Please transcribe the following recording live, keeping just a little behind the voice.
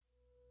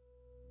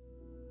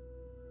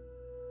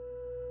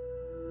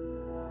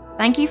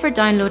Thank you for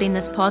downloading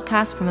this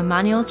podcast from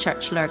Emmanuel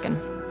Church Lurgan.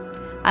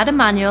 At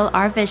Emmanuel,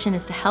 our vision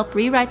is to help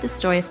rewrite the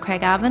story of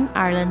Craigavon,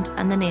 Ireland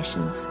and the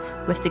nations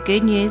with the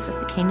good news of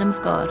the Kingdom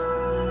of God.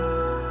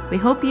 We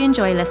hope you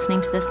enjoy listening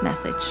to this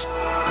message.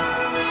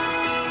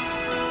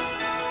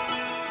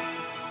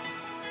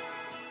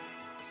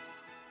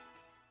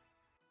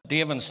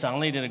 Dave and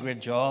Stanley did a great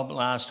job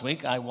last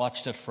week. I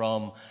watched it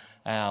from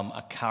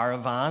a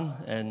caravan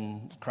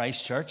in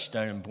Christchurch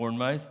down in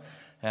Bournemouth,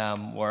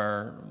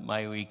 where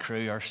my wee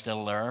crew are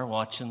still there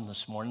watching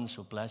this morning.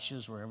 So bless you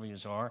wherever you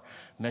are.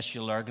 Miss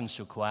you, Lurgan,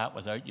 so quiet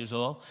without you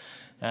all.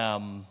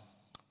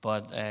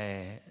 But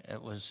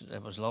it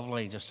was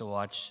lovely just to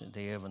watch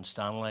Dave and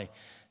Stanley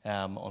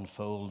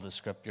unfold the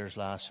scriptures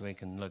last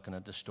week and looking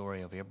at the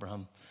story of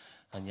Abraham.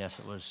 And yes,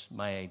 it was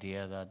my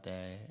idea that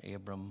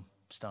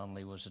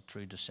Stanley was a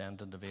true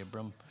descendant of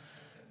Abram,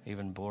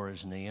 even bore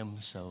his name.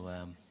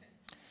 So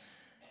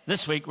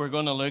this week we're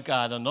going to look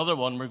at another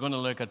one. We're going to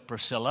look at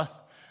Priscilla.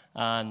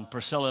 And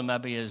Priscilla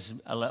maybe is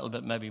a little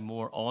bit maybe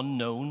more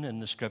unknown in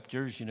the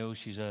scriptures. You know,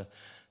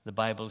 the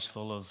Bible's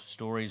full of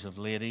stories of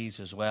ladies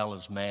as well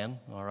as men,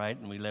 all right?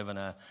 And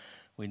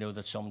we know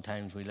that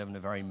sometimes we live in a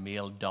very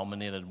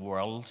male-dominated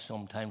world,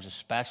 sometimes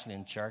especially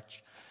in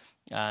church.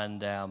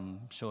 And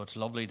so it's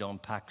lovely to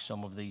unpack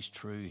some of these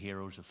true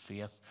heroes of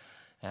faith,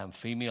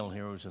 female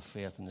heroes of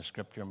faith in the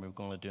scripture, and we're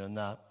going to do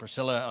that.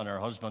 Priscilla and her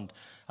husband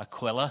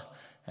Aquila,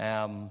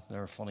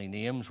 they're funny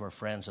names, were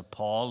friends of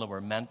Paul. They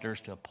were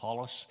mentors to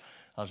Apollos,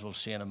 as we'll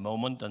see in a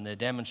moment, and they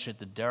demonstrate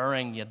the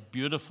daring yet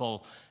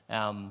beautiful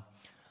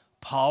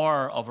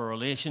power of a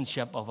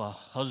relationship of a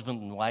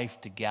husband and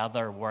wife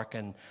together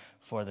working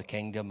for the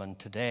kingdom. And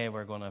today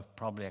we're going to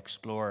probably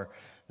explore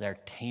their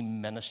team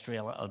ministry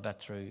a little bit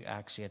through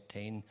Acts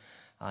 18,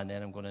 and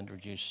then I'm going to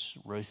introduce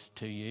Ruth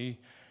to you,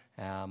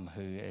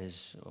 who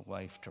is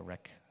wife to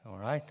Rick, all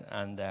right?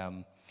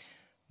 And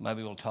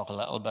maybe we'll talk a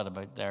little bit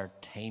about their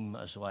team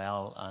as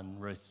well,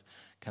 and Ruth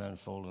can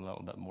unfold a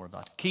little bit more of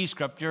that. Key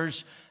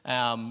scriptures,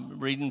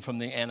 reading from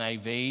the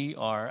NIV,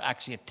 or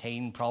Acts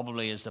 18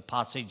 probably is the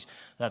passage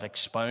that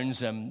expounds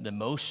them the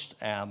most.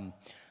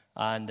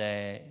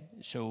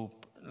 So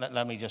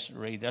let me just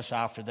read this.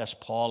 After this,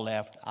 Paul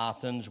left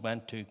Athens,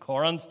 went to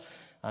Corinth,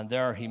 and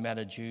there he met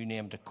a Jew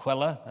named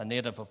Aquila, a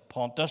native of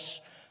Pontus,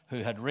 who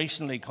had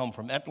recently come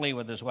from Italy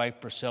with his wife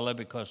Priscilla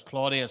because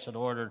Claudius had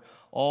ordered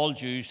all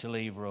Jews to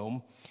leave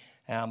Rome.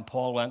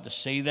 Paul went to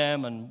see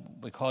them, and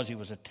because he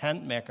was a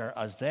tent maker,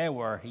 as they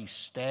were, he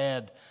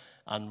stayed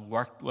and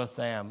worked with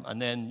them.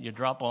 And then you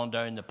drop on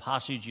down the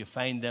passage, you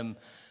find them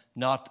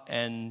not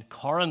in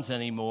Corinth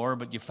anymore,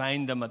 but you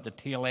find them at the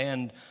tail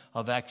end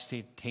of Acts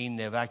 18.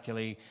 They've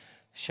actually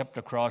shipped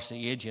across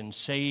the Aegean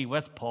Sea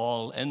with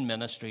Paul in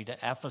ministry to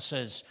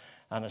Ephesus.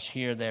 And it's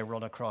here they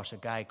run across a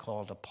guy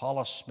called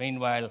Apollos.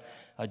 Meanwhile,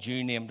 a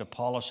Jew named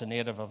Apollos, a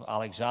native of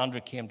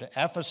Alexandria, came to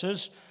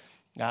Ephesus.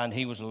 And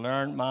he was a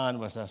learned man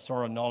with a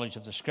thorough knowledge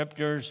of the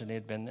scriptures. And he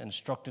had been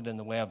instructed in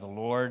the way of the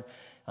Lord.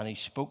 And he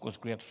spoke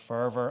with great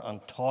fervor and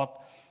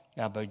taught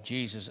about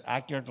Jesus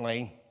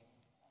accurately.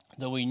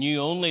 Though he knew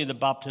only the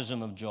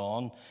baptism of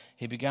John,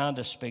 he began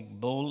to speak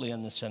boldly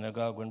in the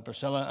synagogue. When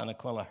Priscilla and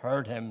Aquila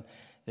heard him,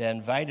 they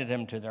invited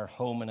him to their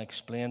home and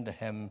explained to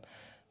him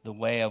the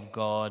way of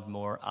God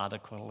more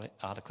adequately.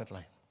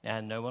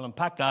 And we'll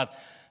unpack that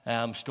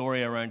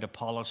story around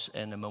Apollos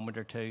in a moment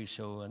or two.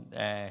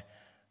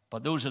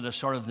 But those are the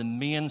sort of the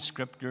main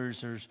scriptures.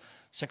 There's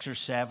 6 or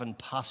 7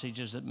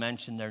 passages that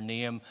mention their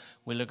name.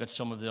 We'll look at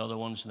some of the other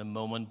ones in a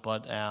moment.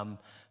 But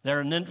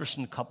they're an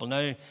interesting couple.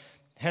 Now,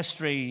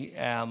 history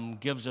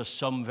gives us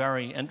some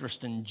very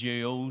interesting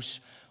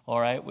duos. All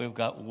right, we've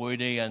got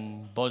Woody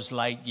and Buzz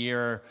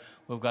Lightyear.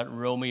 We've got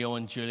Romeo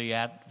and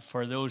Juliet.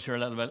 For those who are a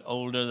little bit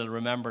older, they'll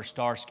remember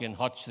Starsky and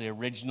Hutch, the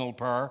original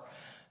pair.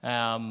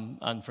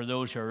 And for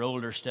those who are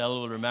older still,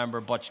 will remember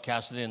Butch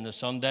Cassidy and the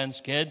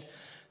Sundance Kid.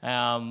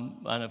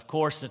 And of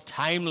course, the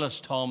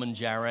timeless Tom and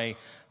Jerry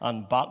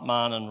and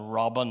Batman and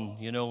Robin.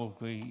 You know,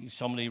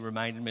 somebody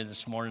reminded me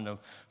this morning of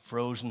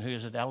Frozen. Who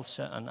is it?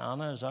 Elsa and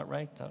Anna, is that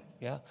right?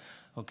 Yeah.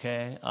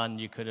 Okay, and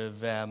you could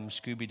have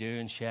Scooby-Doo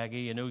and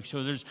Shaggy, you know.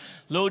 So there's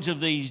loads of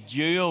these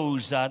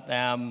duos that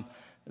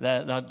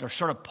are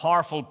sort of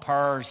powerful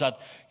pairs that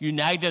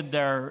united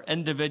their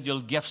individual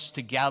gifts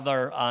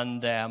together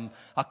and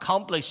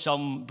accomplished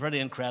some pretty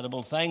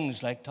incredible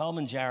things. Like Tom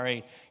and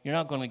Jerry, you're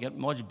not going to get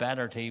much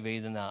better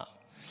TV than that.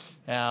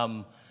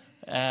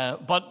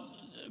 But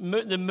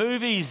the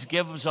movies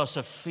gives us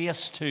a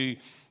face to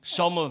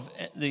some of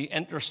the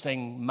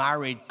interesting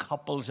married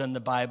couples in the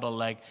Bible,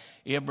 like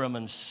Abram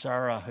and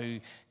Sarah, who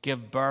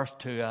give birth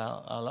to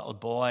a little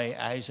boy,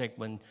 Isaac,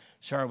 when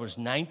Sarah was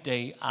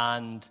 90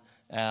 and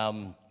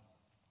Abram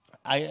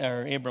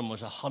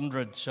was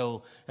 100.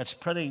 So it's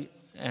pretty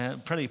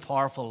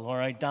powerful. All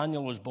right,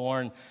 Daniel was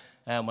born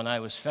when I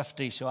was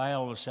 50, so I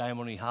always say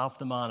I'm only half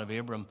the man of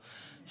Abram.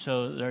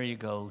 So there you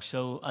go.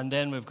 So, and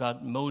then we've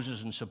got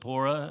Moses and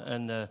Zipporah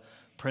and the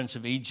Prince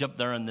of Egypt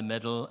there in the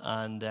middle,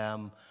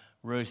 and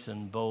Ruth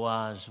and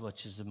Boaz,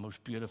 which is the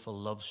most beautiful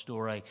love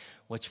story,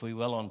 which we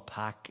will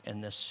unpack in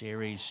this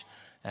series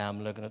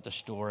looking at the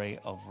story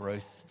of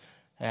Ruth.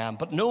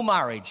 But no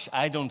marriage,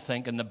 I don't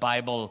think, in the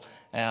Bible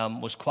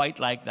was quite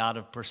like that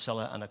of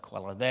Priscilla and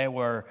Aquila. They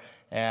were,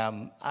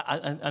 and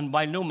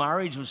while no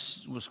marriage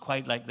was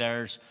quite like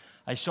theirs,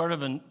 I sort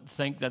of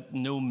think that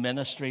no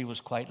ministry was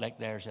quite like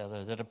theirs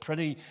either. That a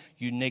pretty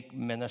unique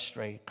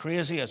ministry.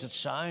 Crazy as it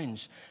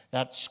sounds,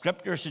 that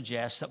Scripture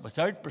suggests that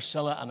without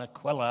Priscilla and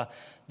Aquila,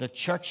 the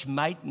church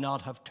might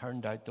not have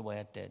turned out the way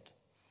it did.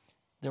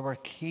 There were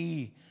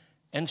key,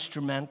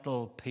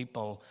 instrumental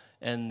people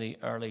in the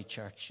early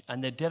church,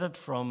 and they did it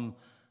from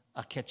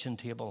a kitchen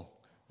table.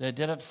 They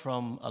did it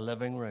from a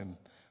living room,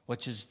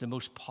 which is the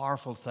most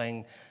powerful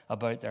thing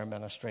about their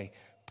ministry.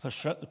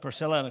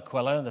 Priscilla and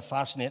Aquila, the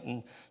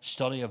fascinating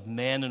study of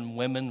men and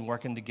women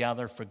working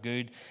together for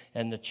good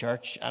in the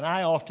church. And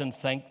I often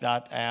think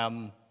that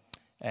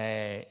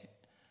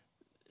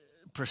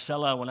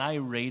Priscilla, when I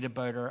read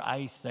about her,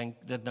 I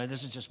think that, now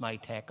this is just my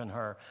take on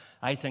her,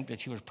 I think that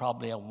she was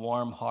probably a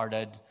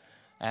warm-hearted,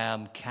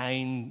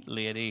 kind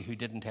lady who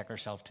didn't take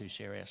herself too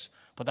serious.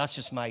 But that's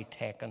just my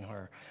take on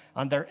her.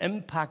 And their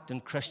impact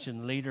on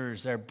Christian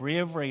leaders, their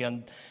bravery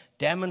and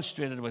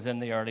demonstrated within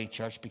the early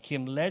church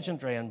became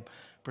legendary. And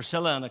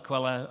Priscilla and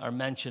Aquila are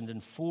mentioned in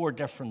 4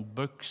 different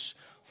books,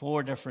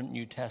 4 different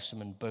New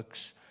Testament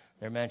books.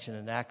 They're mentioned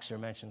in Acts, they're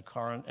mentioned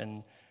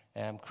in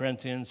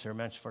Corinthians, they're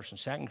mentioned 1st and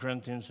 2nd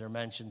Corinthians, they're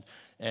mentioned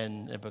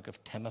in the book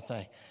of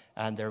Timothy,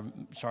 and they're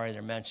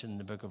mentioned in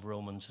the book of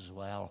Romans as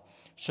well.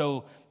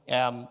 So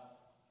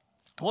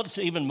what's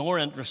even more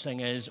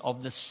interesting is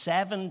of the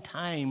 7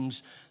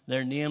 times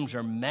their names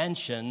are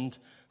mentioned,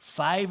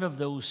 5 of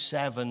those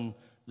 7,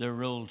 the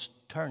role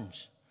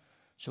turns.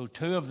 So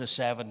 2 of the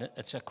 7,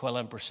 it's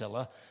Aquila and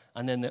Priscilla,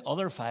 and then the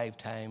other 5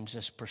 times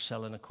it's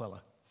Priscilla and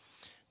Aquila.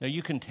 Now,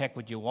 you can take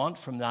what you want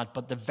from that,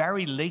 but the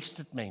very least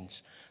it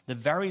means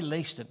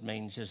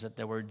is that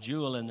they were a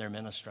jewel in their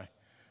ministry.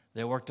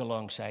 They worked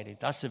alongside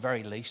it. That's the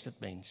very least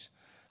it means.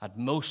 At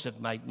most,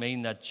 it might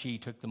mean that she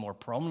took the more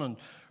prominent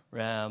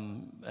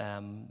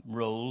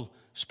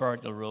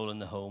spiritual role in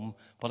the home,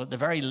 but at the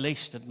very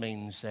least it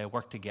means they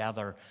worked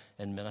together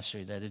in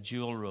ministry. They had a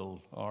dual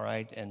role, all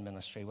right, in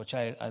ministry, which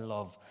I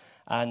love.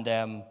 And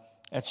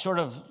it's sort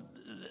of,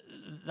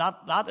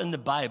 that in the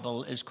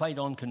Bible is quite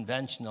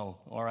unconventional,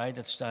 all right?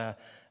 It's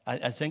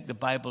I think the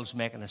Bible's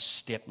making a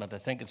statement. I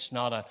think it's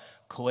not a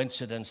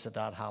coincidence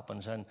that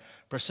happens. And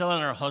Priscilla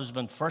and her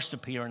husband first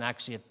appear in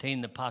Acts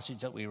 18, the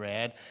passage that we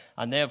read,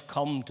 and they have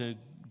come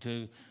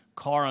to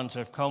Corinth.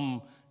 They've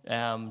come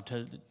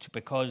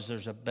because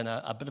there's been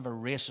a bit of a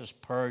racist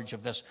purge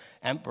of this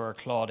Emperor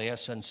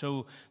Claudius, and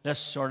so this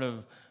sort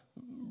of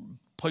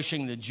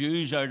pushing the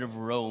Jews out of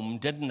Rome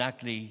didn't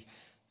actually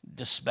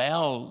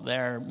dispel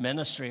their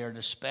ministry or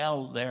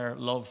dispel their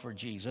love for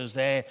Jesus.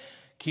 They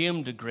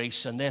came to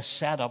Greece and they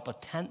set up a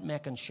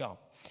tent-making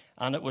shop,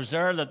 and it was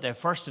there that they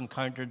first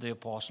encountered the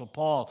Apostle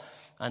Paul,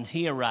 and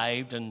he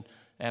arrived, and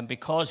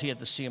because he had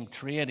the same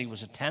trade, he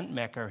was a tent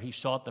maker, he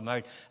sought them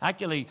out.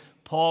 Actually,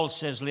 Paul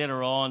says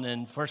later on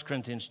in 1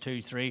 Corinthians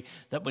 2:3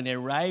 that when he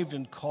arrived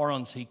in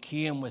Corinth, he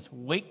came with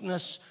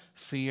weakness,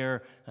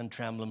 fear, and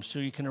trembling. So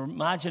you can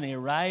imagine he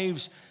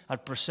arrives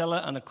at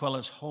Priscilla and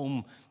Aquila's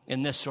home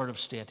in this sort of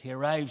state. He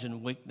arrives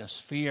in weakness,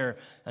 fear,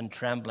 and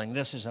trembling.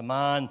 This is a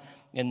man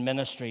in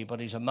ministry, but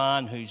he's a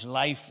man whose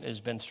life has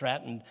been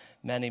threatened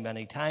many,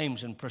 many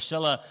times. And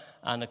Priscilla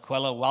and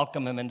Aquila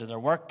welcome him into their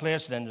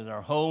workplace and into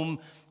their home,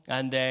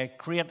 and they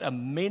create a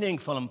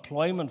meaningful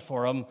employment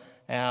for him,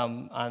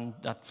 and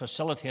that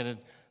facilitated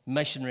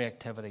missionary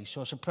activity.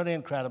 So it's a pretty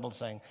incredible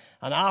thing.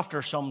 And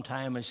after some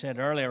time, I said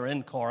earlier,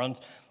 in Corinth,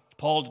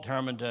 Paul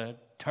determined to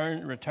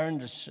return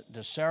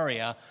to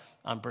Syria,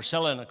 and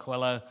Priscilla and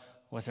Aquila,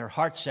 with their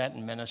heart set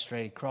in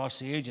ministry, cross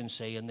the Aegean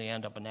Sea, and they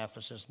end up in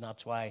Ephesus. And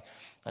that's why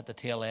at the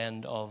tail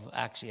end of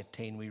Acts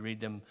 18, we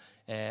read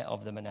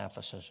of them in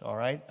Ephesus, all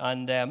right?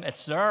 And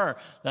it's there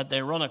that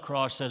they run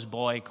across this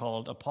boy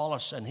called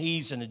Apollos, and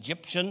he's an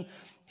Egyptian.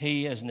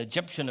 He is an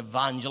Egyptian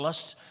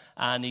evangelist,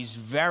 and he's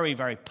very,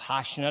 very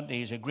passionate.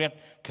 He's a great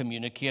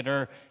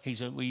communicator.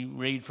 We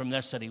read from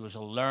this that he was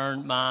a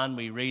learned man.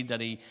 We read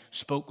that he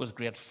spoke with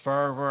great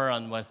fervor,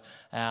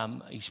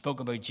 and he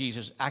spoke about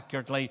Jesus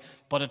accurately.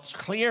 But it's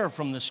clear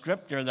from the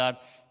Scripture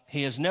that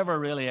he has never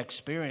really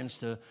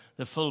experienced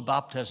the full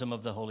baptism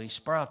of the Holy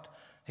Spirit.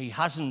 He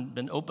hasn't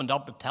been opened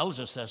up. It tells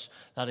us this,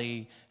 that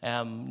he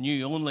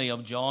knew only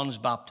of John's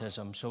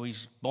baptism. So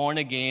he's born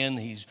again,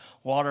 he's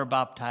water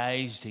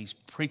baptized, he's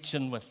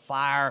preaching with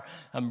fire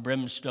and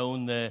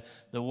brimstone the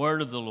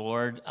word of the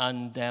Lord.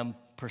 And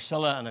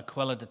Priscilla and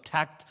Aquila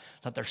detect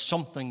that there's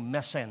something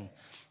missing.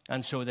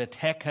 And so they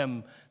take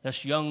him,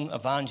 this young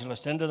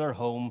evangelist, into their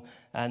home,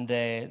 and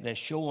they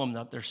show him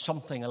that there's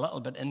something a little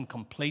bit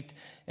incomplete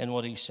in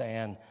what he's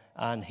saying.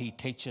 And he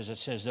teaches, it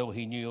says, though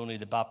he knew only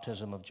the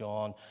baptism of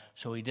John,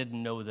 so he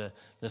didn't know the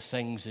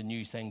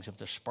new things of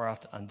the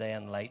Spirit, and they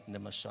enlightened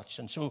him as such.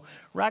 And so,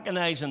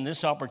 recognizing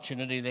this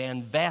opportunity, they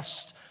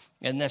invest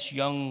in this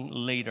young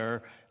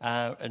leader,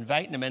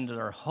 inviting him into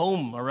their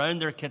home, around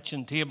their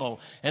kitchen table,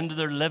 into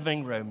their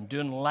living room,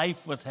 doing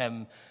life with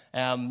him,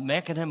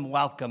 making him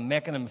welcome,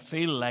 making him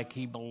feel like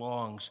he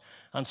belongs.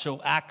 And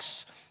so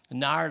Acts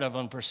narrative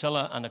on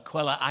Priscilla and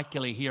Aquila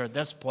actually here at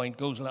this point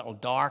goes a little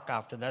dark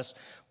after this,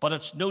 but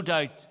it's no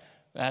doubt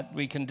that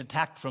we can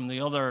detect from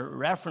the other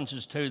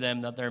references to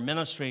them that their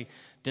ministry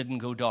didn't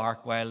go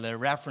dark, while the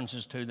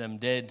references to them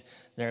did.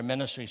 Their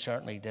ministry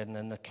certainly didn't.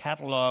 In the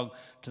catalogue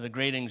to the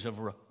greetings of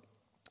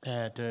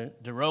to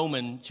Rome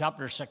in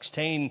chapter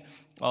 16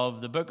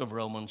 of the book of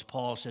Romans,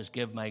 Paul says,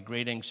 "Give my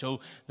greetings." So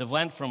they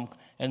went from,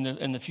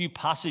 in the few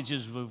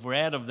passages we've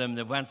read of them,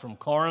 they went from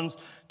Corinth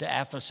to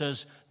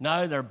Ephesus.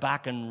 Now they're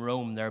back in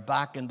Rome. They're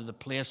back into the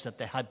place that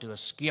they had to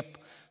escape.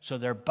 So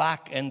they're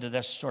back into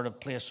this sort of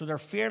place. So they're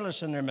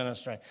fearless in their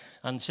ministry.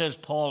 And says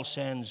Paul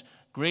sends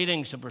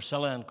greetings to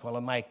Priscilla and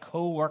Aquila, my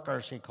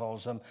co-workers, he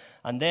calls them.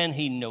 And then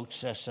he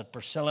notes this, that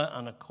Priscilla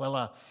and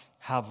Aquila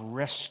have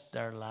risked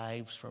their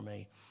lives for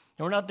me.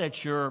 Now, we're not that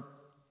sure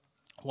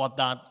what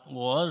that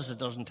was. It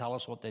doesn't tell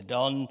us what they'd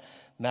done.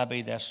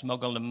 Maybe they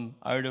smuggled him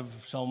out of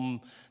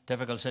some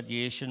difficult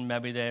situation.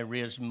 Maybe they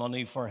raised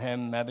money for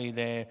him. Maybe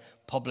they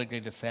publicly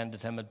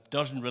defended him. It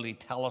doesn't really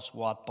tell us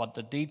what, but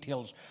the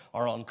details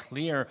are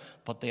unclear.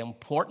 But the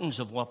importance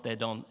of what they'd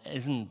done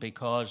isn't,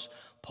 because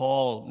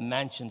Paul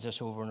mentions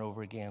this over and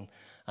over again.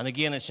 And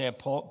again, it says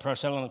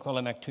Priscilla and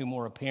Aquila make two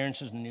more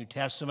appearances in the New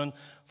Testament.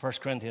 1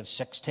 Corinthians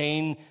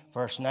 16,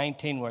 verse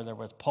 19, where they're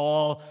with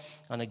Paul.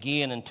 And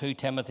again in 2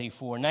 Timothy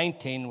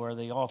 4:19, where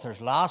the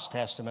author's last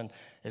testament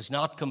is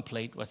not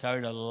complete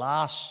without a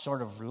last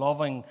sort of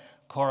loving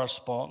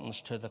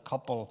correspondence to the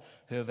couple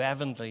who have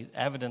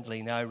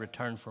evidently now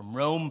returned from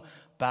Rome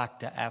back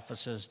to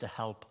Ephesus to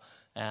help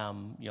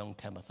young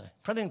Timothy.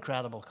 Pretty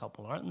incredible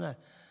couple, aren't they?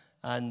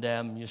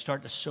 And you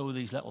start to sew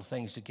these little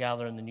things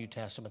together in the New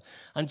Testament.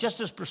 And just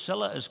as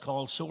Priscilla is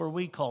called, so are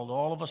we called.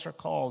 All of us are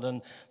called.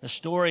 And the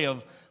story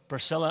of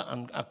Priscilla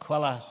and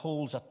Aquila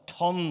holds a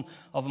ton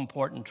of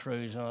important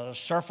truths. And at the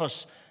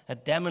surface,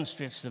 it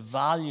demonstrates the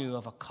value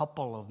of a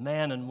couple of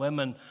men and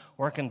women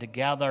working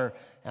together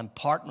and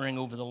partnering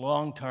over the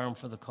long term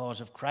for the cause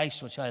of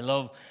Christ, which I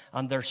love.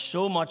 And there's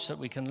so much that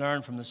we can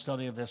learn from the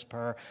study of this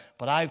pair.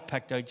 But I've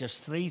picked out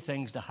just 3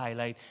 things to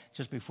highlight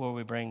just before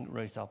we bring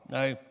Ruth up.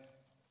 Now,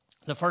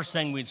 the first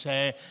thing we'd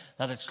say,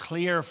 that it's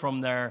clear from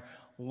their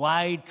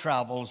wide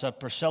travels that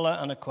Priscilla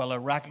and Aquila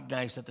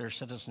recognized that their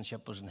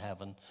citizenship was in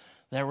heaven.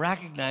 They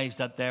recognized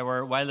that they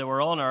were, while they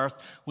were on earth,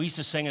 we used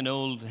to sing an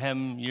old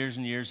hymn years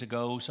and years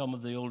ago. Some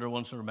of the older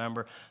ones will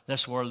remember,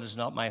 "This world is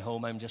not my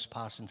home, I'm just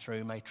passing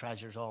through. My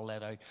treasures all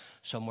laid out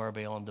somewhere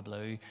beyond the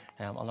blue."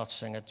 I'll not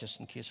sing it just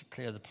in case it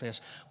clear the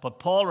place. But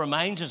Paul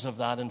reminds us of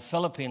that in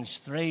Philippians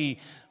 3,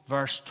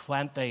 verse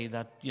 20,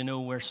 that,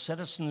 we're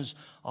citizens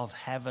of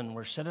heaven.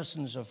 We're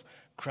citizens of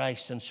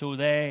Christ. And so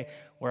they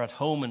were at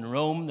home in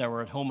Rome, they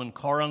were at home in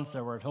Corinth,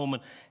 they were at home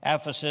in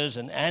Ephesus,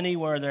 and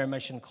anywhere their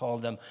mission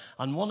called them.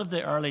 And one of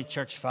the early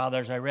church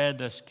fathers, I read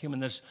this, came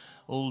in this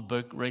old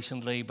book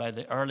recently by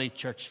the early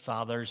church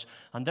fathers,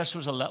 and this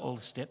was a little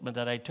statement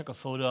that I took a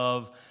photo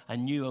of. I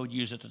knew I would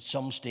use it at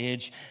some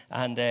stage,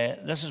 and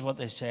this is what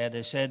they said.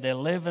 They said they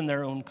live in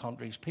their own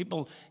countries.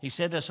 People, he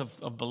said this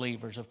of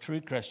believers, of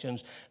true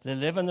Christians, they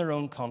live in their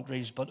own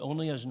countries, but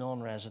only as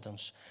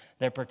non-residents.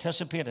 They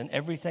participate in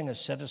everything as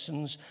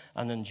citizens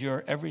and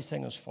endure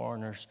everything as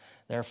foreigners.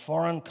 Their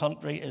foreign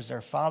country is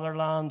their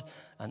fatherland,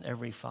 and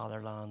every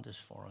fatherland is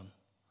foreign.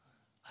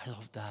 I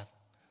love that.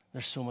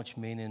 There's so much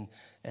meaning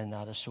in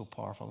that. It's so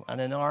powerful.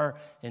 And in our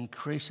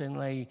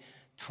increasingly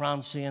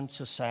transient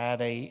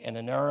society, in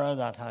an era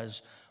that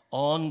has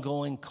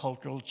ongoing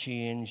cultural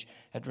change,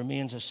 it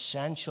remains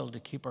essential to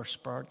keep our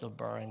spiritual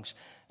bearings.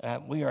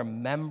 We are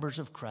members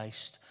of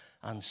Christ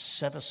and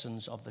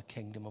citizens of the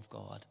kingdom of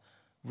God.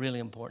 Really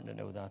important to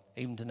know that,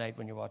 even tonight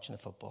when you're watching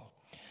the football.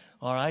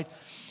 All right.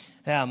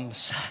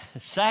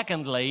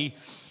 Secondly,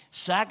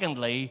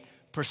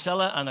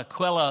 Priscilla and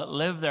Aquila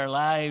live their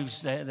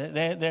lives.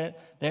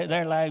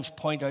 Their lives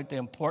point out the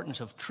importance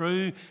of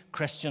true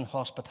Christian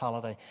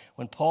hospitality.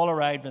 When Paul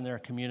arrived in their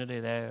community,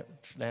 they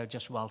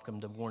just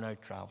welcomed a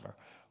worn-out traveler.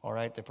 All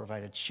right, they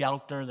provided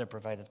shelter, they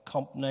provided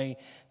company,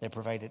 they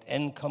provided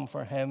income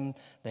for him.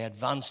 They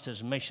advanced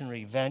his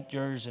missionary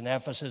ventures in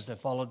Ephesus. They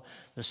followed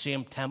the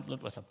same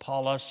template with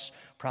Apollos,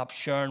 perhaps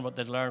sharing what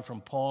they'd learned from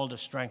Paul to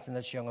strengthen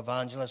this young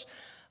evangelist.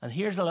 And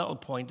here's a little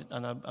point,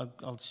 and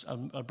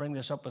I'll bring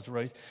this up with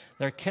Ruth.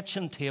 Their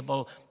kitchen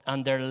table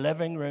and their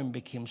living room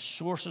became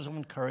sources of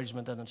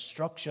encouragement and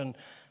instruction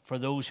for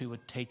those who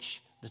would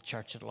teach the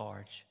church at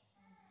large.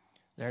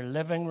 Their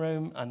living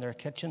room and their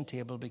kitchen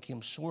table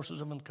became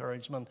sources of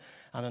encouragement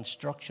and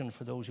instruction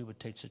for those who would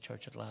teach the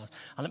church at large.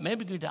 And it may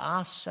be good to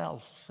ask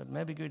self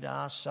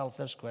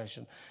this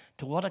question: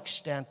 to what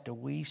extent do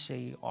we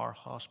see our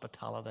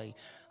hospitality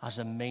as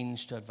a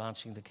means to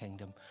advancing the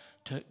kingdom?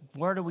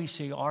 Where do we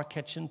see our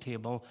kitchen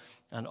table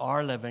and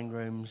our living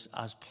rooms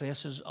as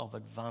places of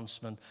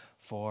advancement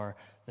for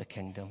the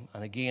kingdom?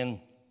 And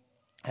again,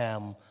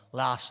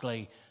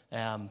 lastly,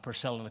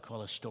 Priscilla and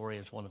Aquila's story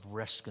is one of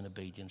risk and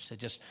obedience. They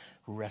just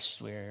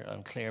risked. We're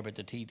unclear about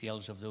the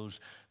details of those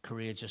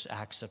courageous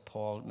acts that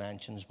Paul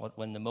mentions. But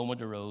when the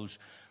moment arose,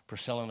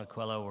 Priscilla and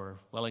Aquila were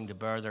willing to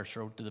bear their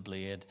throat to the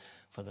blade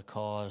for the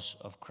cause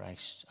of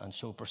Christ. And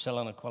so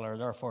Priscilla and Aquila are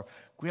therefore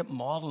great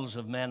models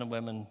of men and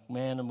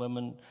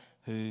women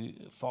who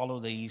follow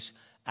these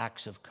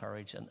acts of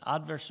courage. And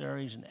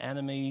adversaries and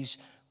enemies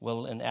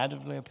will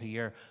inevitably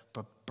appear,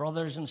 but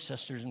brothers and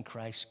sisters in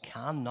Christ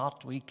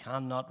we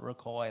cannot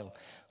recoil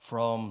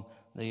from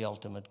the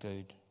ultimate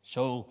good.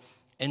 So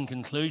in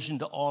conclusion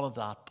to all of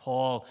that,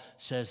 Paul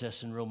says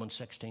this in Romans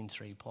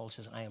 16:3. Paul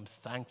says, I am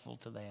thankful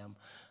to them,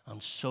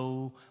 and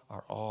so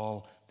are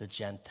all the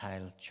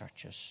Gentile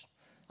churches.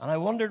 And I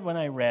wondered when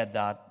I read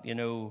that,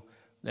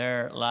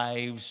 their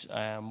lives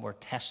were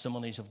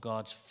testimonies of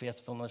God's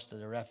faithfulness to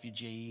the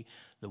refugee,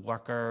 the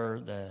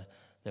worker,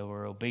 they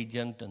were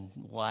obedient and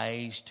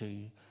wise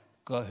to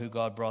God, who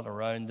God brought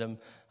around them.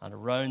 And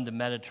around the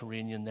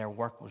Mediterranean, their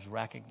work was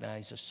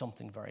recognized as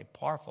something very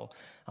powerful.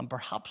 And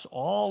perhaps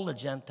all the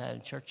Gentile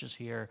churches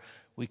here,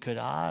 we could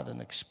add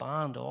and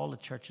expand all the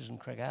churches in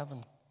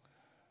Craigavon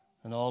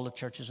and all the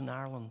churches in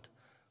Ireland.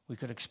 We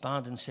could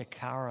expand and say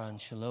Cara and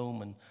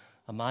Shalom and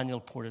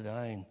Emmanuel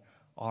Portadown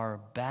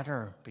are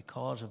better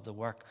because of the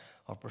work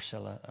of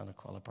Priscilla and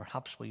Aquila.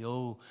 Perhaps we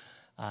owe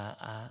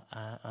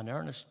an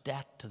earnest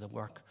debt to the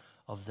work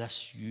of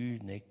this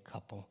unique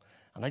couple.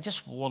 And I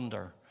just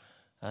wonder,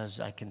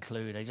 as I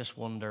conclude,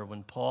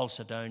 when Paul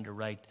sat down to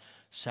write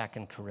 2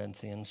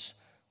 Corinthians,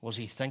 was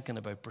he thinking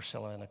about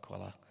Priscilla and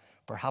Aquila?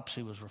 Perhaps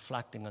he was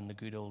reflecting on the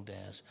good old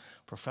days.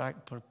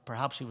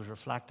 Perhaps he was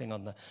reflecting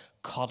on the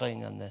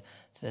cutting and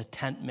the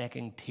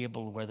tent-making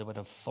table where they would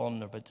have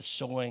fun, about the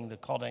sewing, the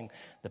cutting,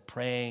 the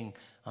praying,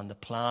 and the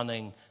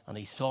planning. And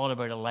he thought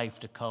about a life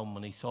to come,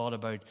 and he thought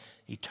about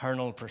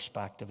eternal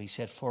perspective. He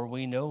said, for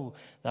we know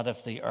that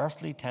if the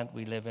earthly tent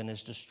we live in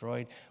is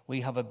destroyed,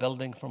 we have a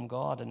building from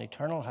God, an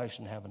eternal house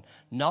in heaven,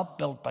 not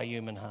built by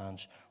human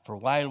hands. For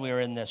while we are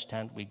in this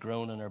tent, we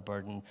groan and are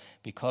burdened,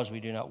 because we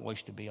do not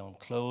wish to be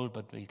unclothed,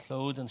 but be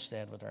clothed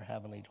instead with our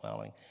heavenly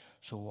dwelling.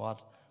 So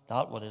what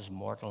is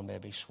mortal may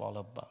be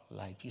swallowed by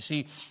life. You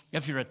see,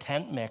 if you're a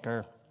tent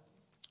maker,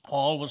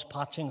 always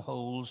patching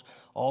holes,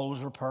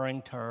 always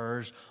repairing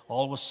tears,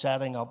 always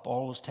setting up,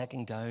 always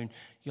taking down,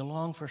 you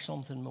long for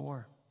something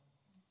more.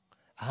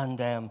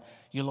 And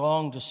you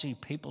long to see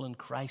people in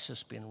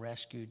crisis being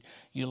rescued.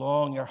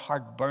 Your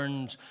heart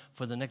burns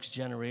for the next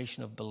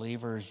generation of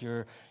believers.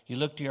 You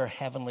look to your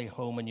heavenly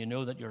home and you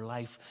know that your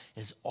life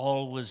is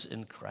always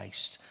in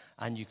Christ.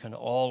 And you can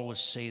always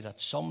see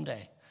that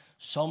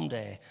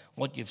someday,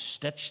 what you've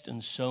stitched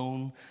and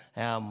sewn,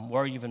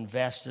 where you've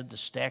invested, the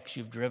stakes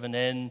you've driven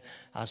in,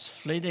 as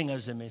fleeting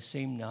as they may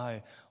seem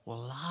now, will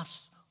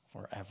last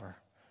forever.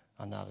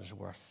 And that is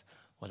worth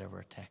whatever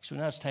it takes. So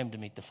now it's time to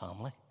meet the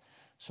family.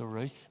 So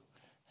Ruth,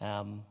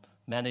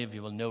 many of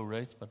you will know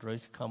Ruth, but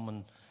Ruth, come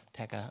and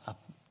take a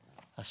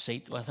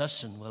seat with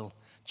us and we'll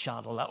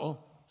chat a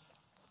little.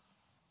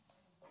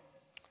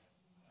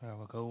 There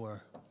we go.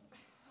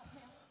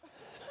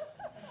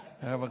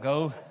 There we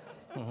go.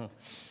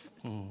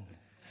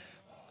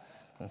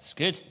 That's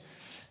good.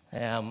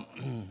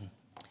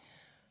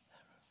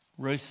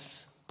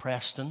 Ruth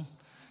Preston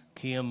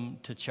came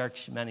to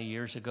church many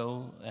years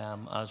ago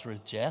as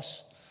Ruth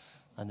Jess,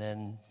 and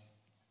then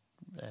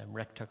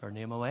Rick took her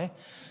name away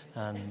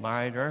and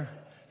married her.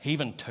 He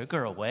even took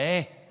her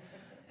away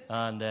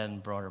and then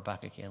brought her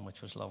back again,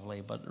 which was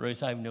lovely. But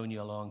Ruth, I've known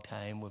you a long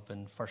time. We've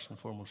been first and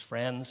foremost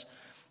friends.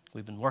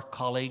 We've been work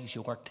colleagues.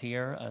 You worked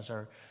here as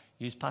our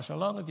youth pastor. How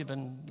long have you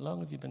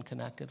been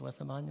connected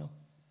with Emmanuel?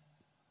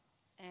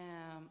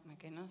 My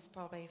goodness,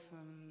 probably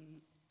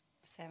from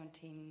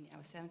 17. I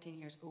was 17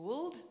 years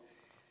old,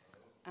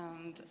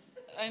 and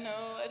I know.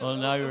 I don't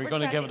know. Now you're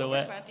going to give it away.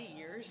 Over 20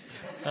 years.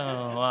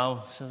 Oh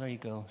wow! So there you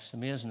go. It's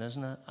amazing,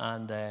 isn't it?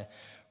 And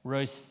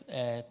Ruth,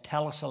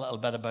 tell us a little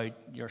bit about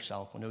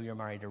yourself. We know you're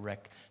married to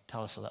Rick.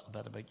 Tell us a little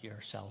bit about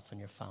yourself and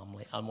your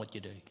family and what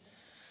you do. Okay.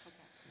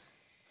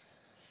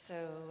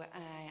 So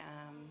I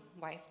am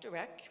wife to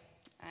Rick.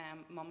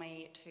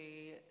 Mummy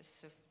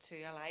to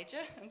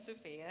Elijah and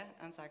Sophia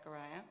and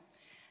Zachariah.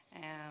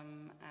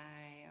 I'm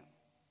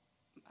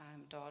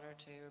daughter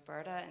to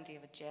Roberta and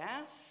David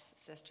Jess,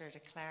 sister to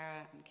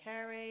Clara and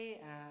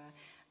Kerry,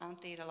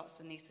 auntie to lots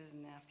of nieces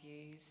and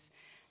nephews.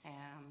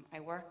 I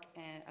work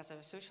as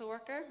a social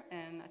worker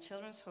in a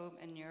children's home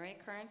in Newry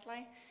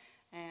currently,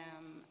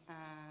 and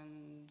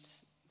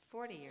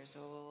 40 years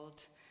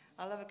old.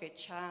 I love a good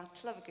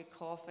chat, love a good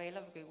coffee,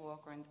 love a good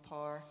walk around the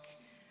park,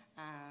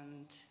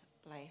 and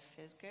life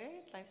is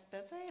good. Life's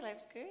busy.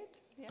 Life's good.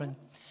 Yeah.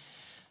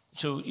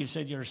 So you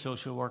said you're a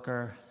social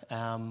worker.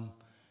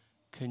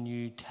 Can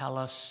you tell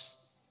us,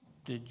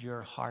 did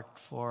your heart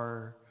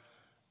for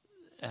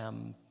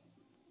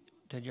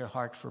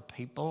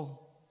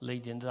people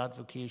lead you into that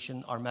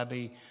vocation, or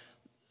maybe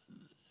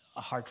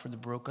a heart for the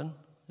broken?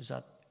 Is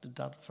that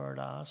fair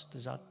to ask?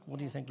 What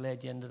do you think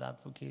led you into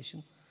that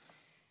vocation?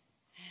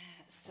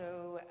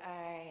 So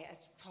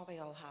it's probably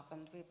all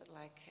happened a wee bit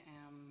like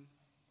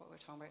what we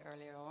were talking about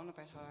earlier on,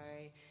 about how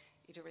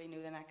you don't really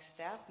know the next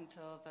step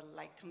until the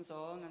light comes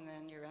on and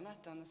then you're in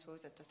it. And I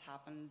suppose it just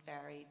happened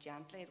very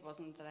gently. It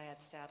wasn't that I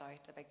had set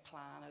out a big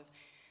plan of,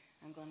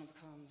 I'm going to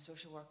become a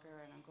social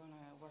worker and I'm going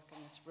to work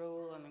in this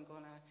role and I'm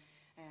going to,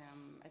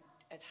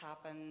 it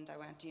happened. I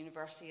went to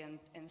university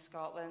in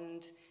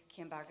Scotland,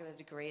 came back with a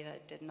degree that I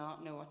did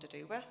not know what to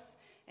do with,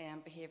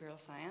 behavioural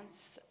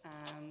science,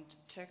 and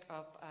took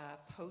up a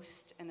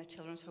post in a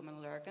children's home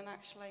in Lurgan,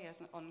 actually,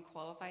 as an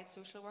unqualified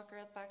social worker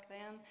back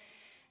then,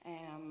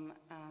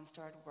 and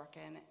started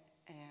working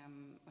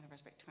when I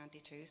was about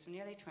 22, so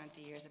nearly 20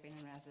 years I've been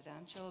in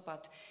residential,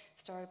 but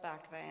started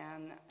back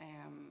then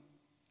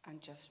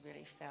and just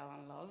really fell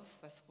in love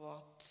with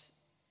what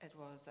it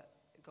was that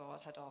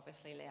God had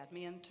obviously led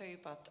me into,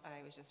 but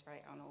I was just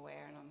very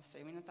unaware and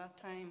unassuming at that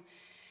time.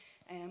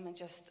 I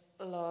just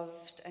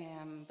loved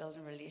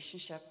building a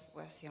relationship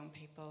with young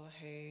people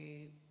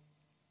who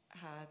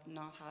had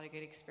not had a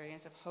good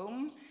experience of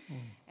home,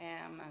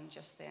 and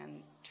just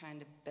then trying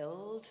to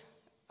build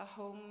a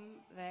home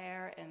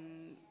there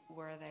in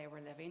where they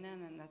were living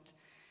in, and that,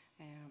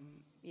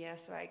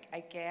 so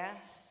I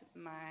guess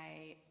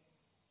my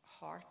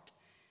heart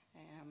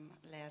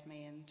led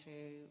me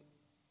into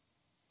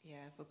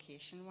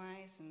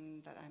vocation-wise,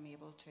 and that I'm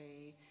able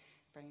to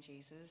bring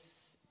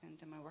Jesus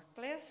into my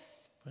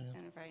workplace. Brilliant.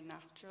 In a very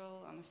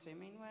natural,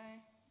 unassuming way, I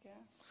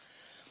guess.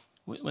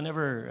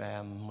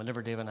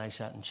 Whenever Dave and I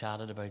sat and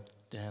chatted about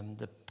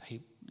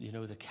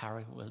the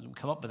character,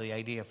 come up with the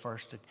idea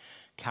first, the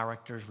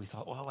characters, we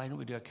thought, well, why don't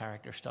we do a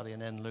character study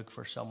and then look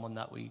for someone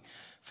that we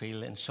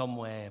feel in some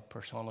way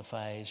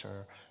personifies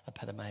or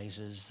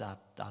epitomizes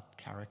that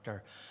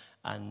character.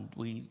 And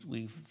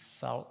we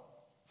felt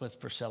with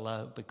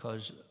Priscilla,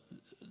 because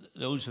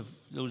those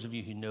of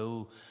you who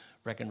know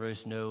Rick and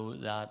Ruth know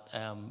that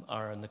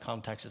are in the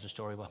context of the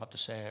story, we'll have to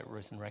say it,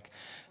 Ruth and Rick.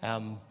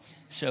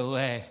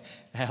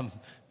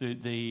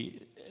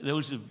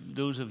 Those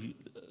of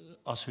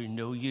us who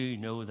know you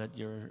know that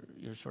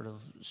you're sort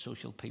of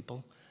social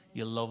people.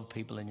 You love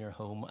people in your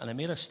home. And I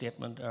made a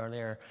statement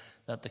earlier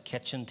that the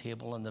kitchen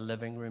table and the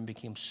living room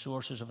became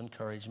sources of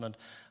encouragement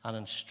and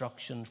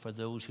instruction for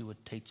those who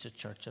would teach the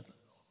church at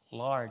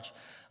large.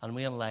 And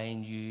we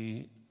align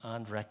you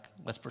and Rick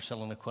with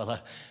Priscilla and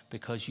Aquila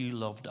because you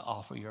love to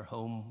offer your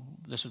home.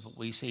 This is what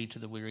we see to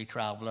the weary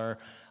traveller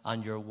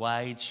and your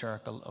wide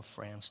circle of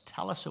friends.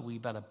 Tell us a wee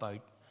bit about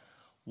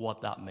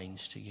what that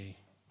means to you.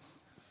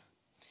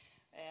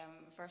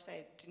 First,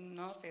 I do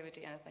not feel we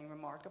do anything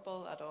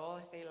remarkable at all.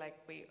 I feel like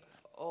we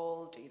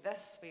all do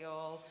this. We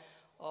all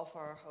offer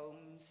our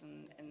homes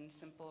in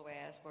simple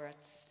ways where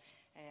it's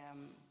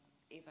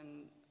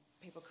even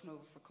people come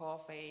over for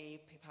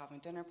coffee, people having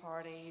dinner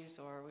parties,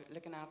 or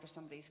looking after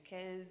somebody's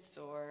kids,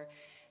 or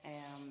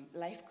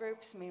life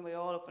groups. I mean, we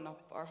all open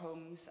up our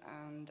homes,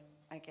 and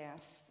I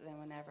guess then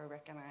whenever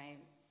Rick and I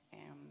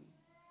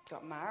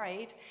got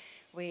married,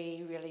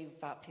 we really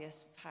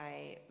placed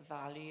high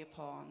value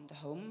upon the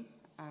home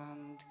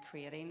and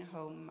creating a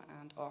home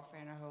and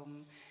offering our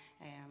home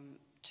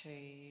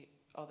to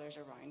others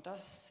around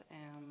us.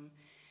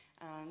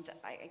 And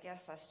I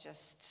guess that's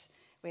just,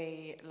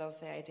 we love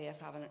the idea of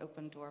having an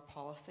open door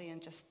policy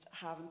and just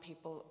having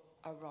people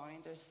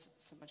around. There's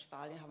so much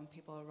value in having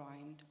people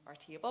around our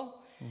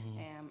table,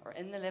 or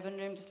in the living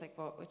room, just like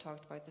what we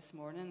talked about this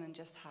morning, and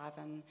just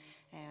having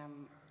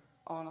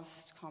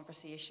honest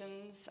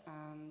conversations,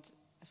 and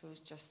I suppose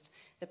just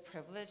the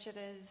privilege it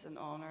is, an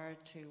honour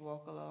to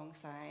walk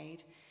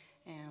alongside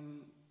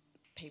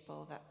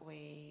people that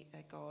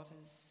God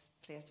has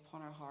placed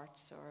upon our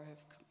hearts or have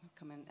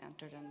come and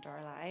entered into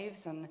our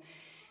lives. And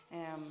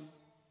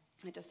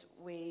we just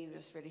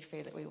really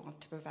feel that we want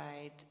to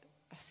provide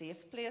a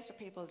safe place for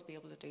people to be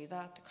able to do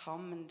that, to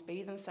come and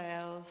be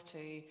themselves,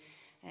 to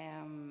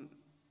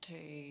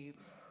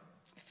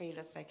feel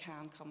that they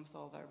can come with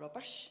all their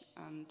rubbish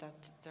and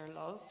that they're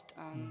loved.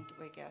 And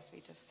we guess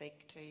we just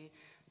seek to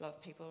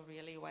love people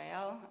really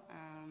well.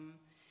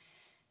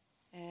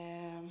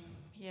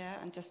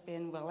 And just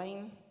being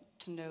willing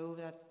to know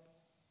that,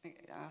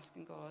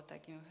 asking God,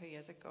 like, who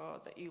is it,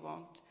 God, that you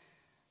want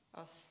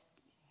us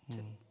to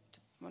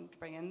want to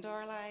bring into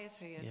our lives?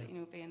 Who is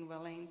it, being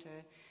willing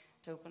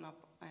to open up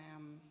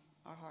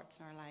our hearts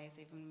and our lives,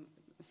 even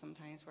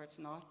sometimes where it's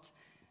not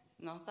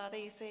that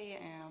easy.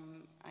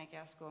 I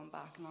guess going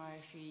back now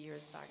a few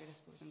years back, I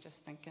suppose I'm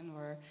just thinking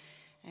we're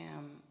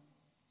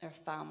a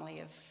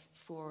family of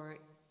four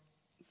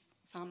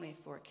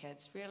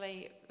kids,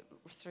 really,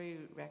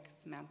 through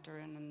Rick's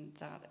mentoring, and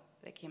that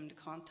they came into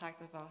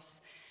contact with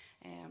us.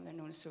 They're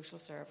known as social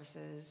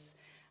services,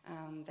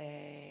 and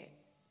they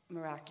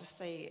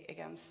miraculously,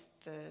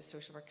 against the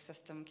social work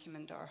system, came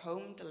into our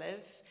home to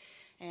live.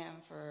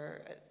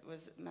 It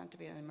was meant to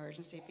be an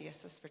emergency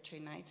basis for 2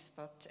 nights,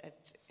 but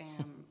it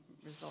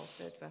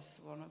resulted with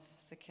one of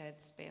the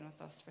kids being with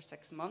us for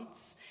 6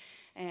 months.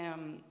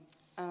 And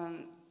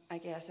I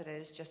guess it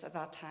is just at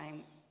that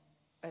time,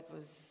 it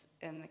was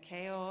in the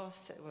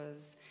chaos. It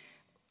was,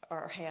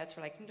 our heads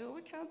were like, no,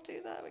 we can't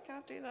do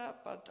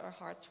that, but our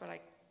hearts were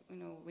like,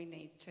 we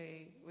need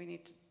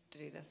to to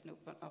do this and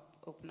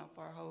open up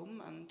our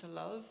home and to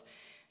love.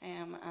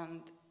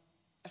 And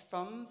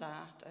from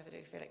that, I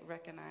do feel like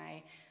Rick and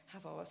I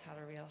have always had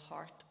a real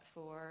heart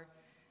for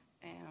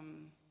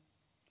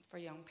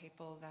young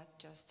people that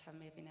just have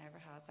maybe never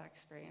had that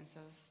experience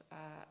of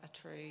a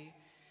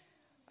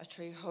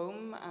true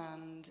home,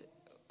 and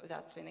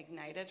that's been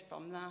ignited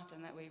from that,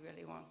 and that we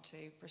really want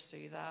to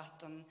pursue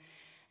that. And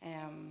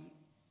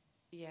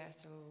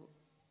so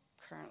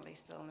currently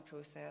still in the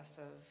process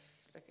of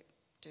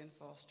doing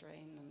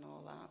fostering and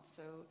all that.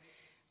 So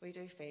we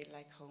do feel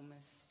like home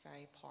is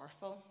very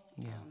powerful,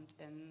 and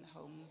in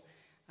home,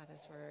 that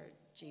is where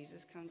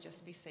Jesus can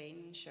just be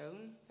seen and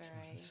shown.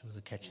 So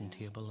the kitchen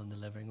table and the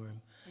living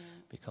room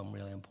become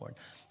really important.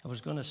 I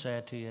was going to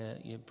say to you,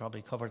 you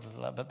probably covered it a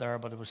little bit there,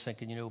 but I was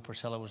thinking,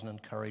 Priscilla was an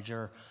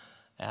encourager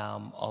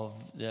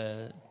to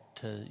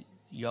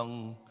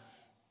young,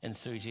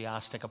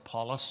 enthusiastic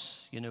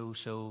Apollos,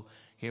 so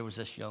here was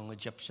this young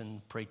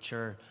Egyptian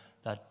preacher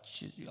that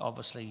she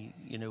obviously,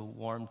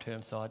 warmed to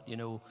and thought,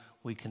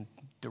 we can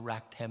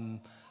direct him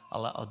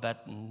a little bit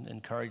and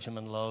encourage him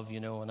in love,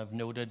 and I've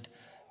noted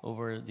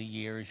over the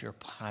years your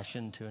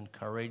passion to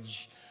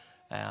encourage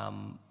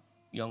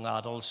young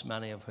adults,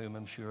 many of whom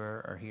I'm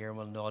sure are here,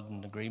 will nod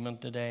in agreement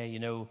today.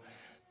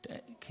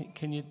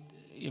 Can you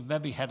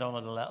maybe hit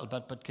on it a little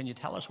bit, but can you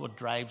tell us what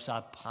drives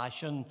that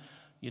passion?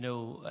 I'm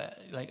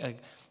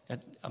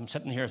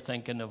sitting here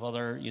thinking of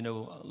other,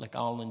 like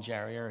Alan and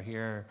Jerry are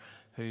here,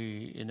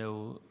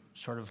 who,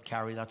 sort of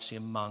carry that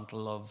same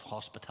mantle of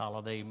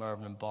hospitality.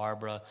 Mervyn and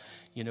Barbara,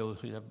 who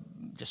have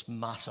just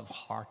massive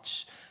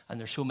hearts. And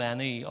there's so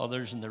many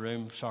others in the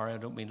room. Sorry, I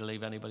don't mean to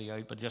leave anybody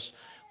out, but just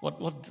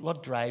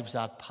what drives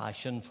that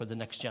passion for the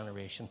next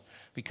generation?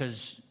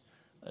 Because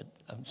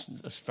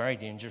it's very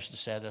dangerous to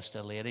say this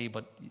to a lady,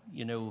 but,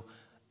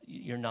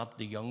 you're not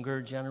the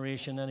younger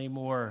generation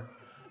anymore.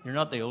 You're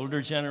not the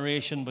older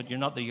generation, but you're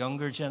not the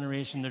younger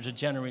generation. There's a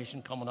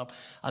generation coming up,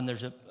 and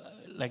there's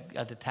I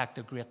detect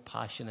a great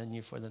passion in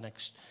you for the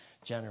next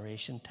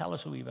generation. Tell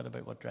us a wee bit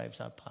about what drives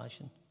that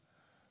passion.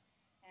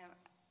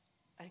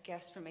 I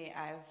guess for me,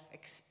 I've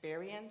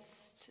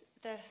experienced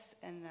this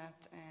in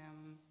that,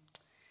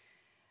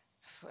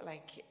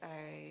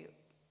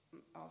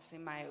 obviously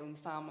my own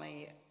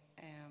family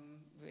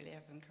really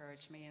have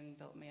encouraged me and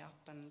built me up,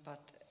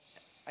 but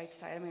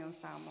outside of my own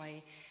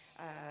family,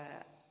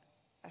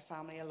 a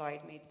family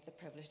allowed me the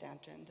privilege to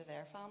enter into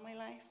their family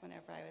life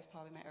whenever I was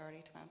probably in my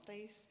early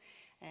 20s.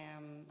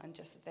 And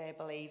just that they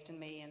believed in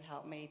me and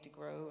helped me to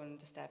grow and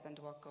to step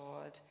into what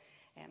God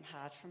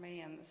had for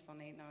me. And it's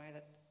funny now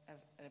that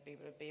I've been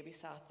able to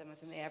babysat them. It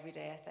was in the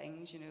everyday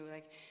things,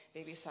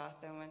 babysat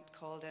them,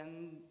 called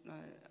in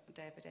on a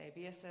day-by-day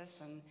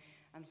basis. And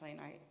funny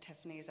now,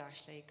 Tiffany's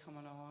actually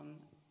coming on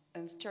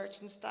in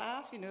church and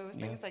staff,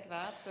 things like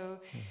that.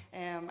 So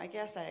I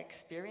guess I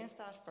experienced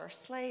that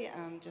firstly,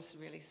 and just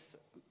really,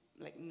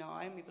 now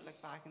maybe look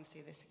back and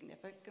see the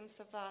significance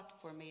of that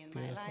for me in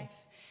my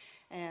life.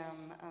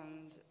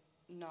 And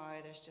now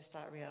there's just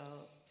that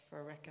real,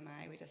 for Rick and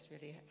I, we just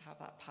really have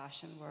that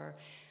passion where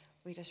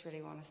we just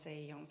really want to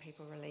see young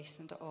people release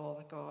into all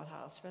that God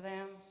has for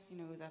them,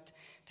 that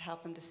to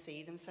help them to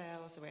see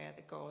themselves the way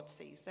that God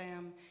sees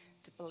them,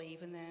 to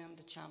believe in them,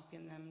 to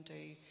champion them,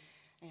 to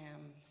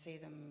see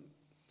them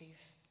be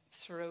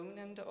thrown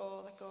into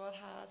all that God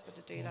has, but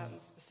to do that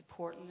and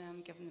supporting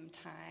them, giving them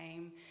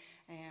time,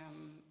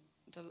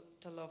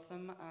 to love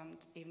them,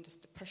 and even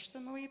just to push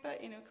them a wee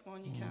bit, come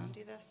on, you can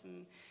do this,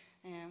 and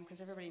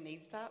because everybody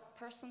needs that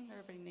person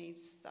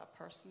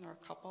or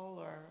couple,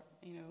 or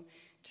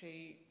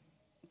to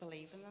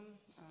believe in them,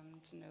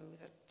 and to know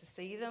that, to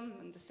see them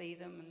and to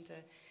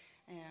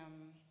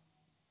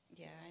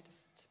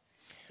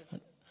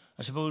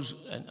I suppose,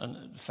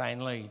 and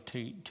finally,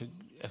 to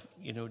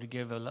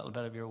give a little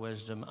bit of your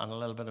wisdom and a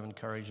little bit of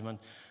encouragement.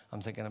 I'm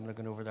thinking, I'm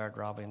looking over there at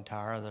Robbie and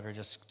Tara that are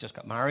just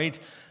got married,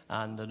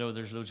 and I know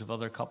there's loads of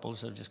other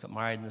couples that have just got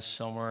married in the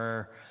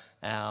summer.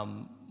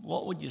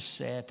 What would you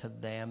say to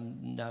them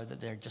now that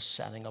they're just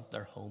setting up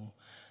their home,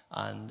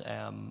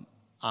 and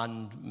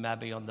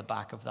maybe on the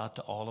back of that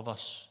to all of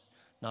us,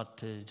 not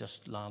to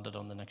just land it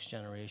on the next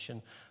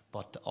generation,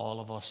 but to all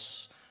of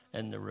us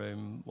in the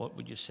room? What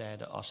would you say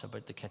to us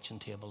about the kitchen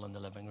table and the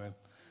living room,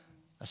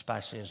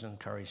 especially as an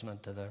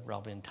encouragement to the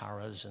Robbie and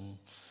Taras and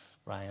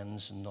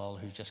Ryans and all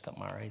who just got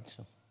married?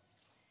 So,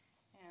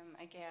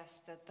 I guess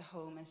that the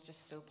home is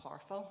just so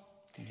powerful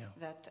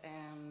that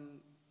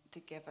to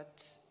give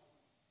it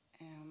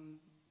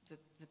the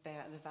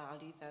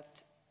value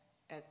that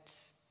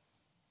it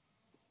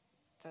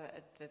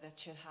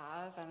should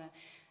have, and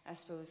I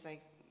suppose,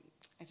 I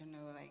don't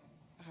know,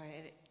 how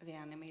the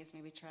enemy has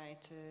maybe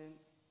tried to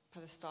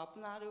put a stop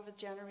on that over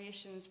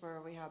generations, where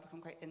we have become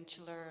quite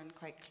insular and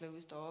quite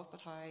closed off, but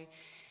how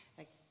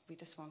we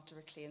just want to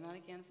reclaim that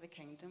again for the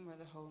kingdom, where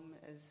the home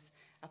is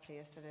a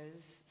place that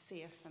is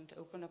safe, and to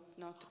open up,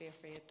 not to be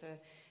afraid to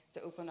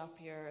open up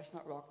it's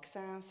not rocket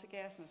science, I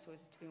guess, and I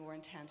suppose to be more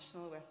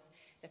intentional with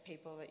the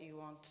people that you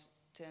want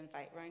to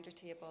invite round your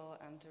table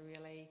and to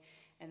really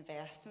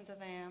invest into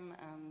them,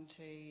 and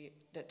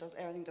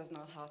everything does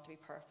not have to be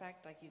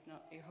perfect. Like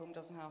your home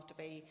doesn't have to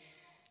be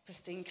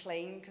pristine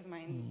clean, because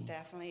mine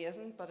definitely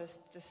isn't, but it's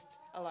just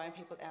allowing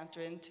people to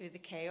enter into the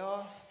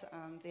chaos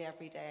and the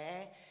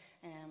everyday,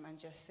 and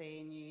just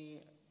seeing you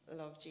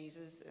love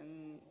Jesus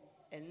in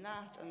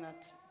that, and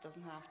that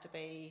doesn't have to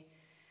be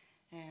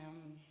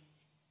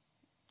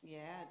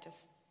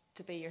just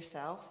to be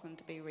yourself and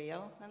to be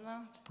real in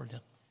that.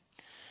 Brilliant.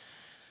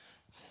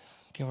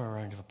 Give her a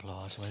round of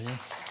applause, will you?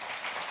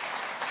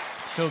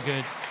 So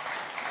good.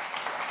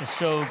 It's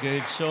so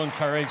good, so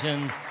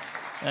encouraging,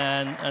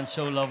 and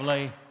so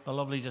lovely.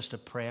 Lovely just to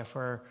pray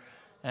for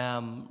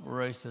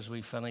Ruth as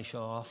we finish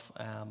off.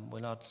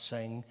 We'll not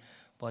sing,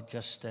 but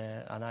just,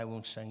 and I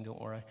won't sing,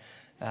 don't worry.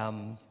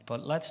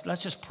 But let's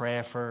just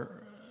pray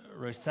for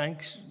Ruth.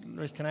 Thanks,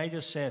 Ruth. Can I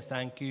just say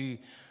thank you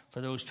for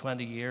those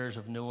 20 years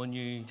of knowing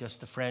you, just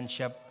the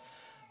friendship,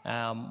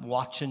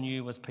 watching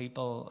you with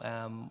people.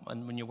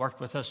 And when you worked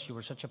with us, you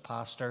were such a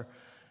pastor,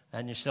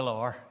 and you still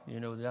are. You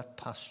know, that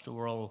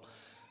pastoral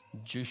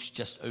juice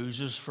just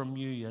oozes from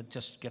you. It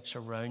just gets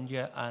around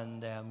you,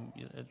 and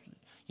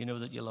you know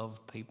that you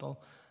love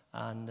people.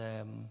 And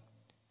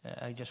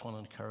I just want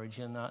to encourage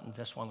you in that, and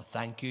just want to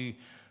thank you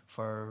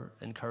for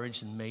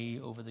encouraging me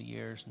over the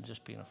years and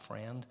just being a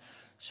friend.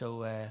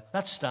 So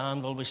let's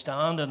stand. Will we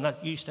stand? And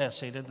you stay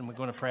seated, and we're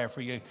going to pray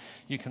for you.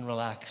 You can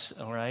relax,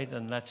 all right?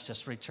 And let's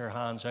just reach our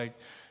hands out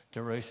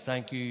to Ruth.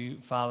 Thank you,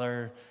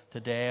 Father,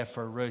 today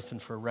for Ruth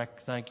and for Rick.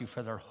 Thank you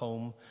for their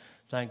home.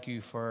 Thank you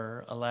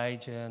for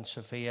Elijah and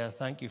Sophia.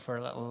 Thank you for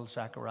little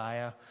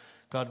Zachariah.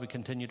 God, we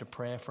continue to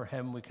pray for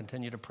him. We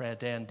continue to pray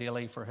day and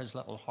daily for his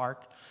little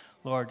heart.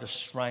 Lord, to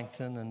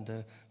strengthen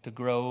and to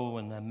grow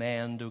and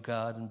amend, oh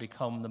God, and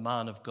become the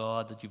man of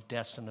God that you've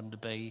destined him to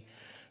be.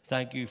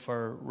 Thank you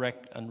for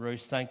Rick and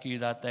Ruth. Thank you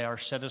that they are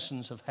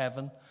citizens of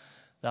heaven,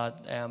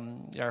 that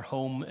their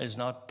home is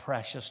not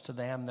precious to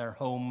them. Their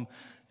home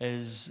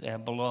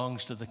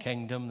belongs to the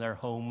kingdom. Their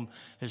home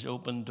is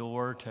open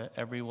door to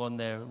everyone.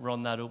 They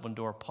run that open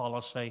door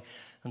policy.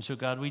 And so,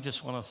 God, we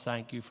just want to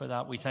thank you for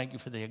that. We thank you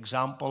for the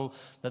example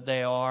that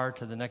they are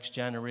to the next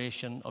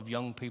generation of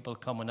young people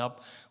coming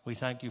up. We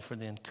thank you for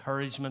the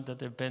encouragement that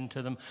they've been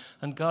to them.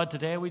 And God,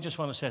 today we just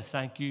want to say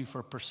thank you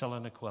for Priscilla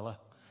and Aquila.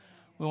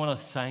 We want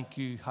to thank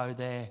you how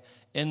they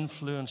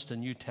influenced the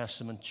New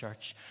Testament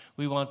church.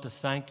 We want to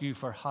thank you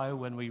for how,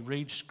 when we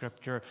read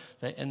Scripture,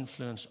 they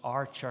influence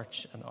our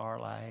church and our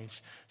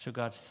lives. So,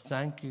 God,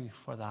 thank you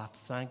for that.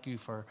 Thank you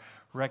for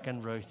Rick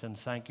and Ruth, and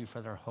thank you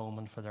for their home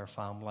and for their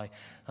family.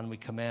 And we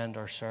commend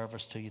our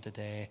service to you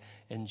today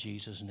in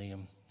Jesus'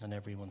 name. And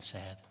everyone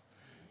said,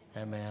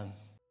 Amen.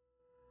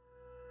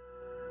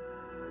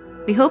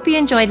 We hope you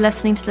enjoyed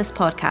listening to this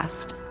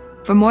podcast.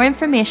 For more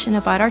information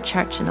about our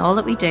church and all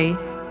that we do,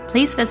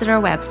 please visit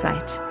our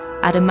website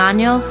at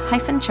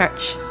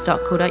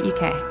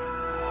emmanuel-church.co.uk.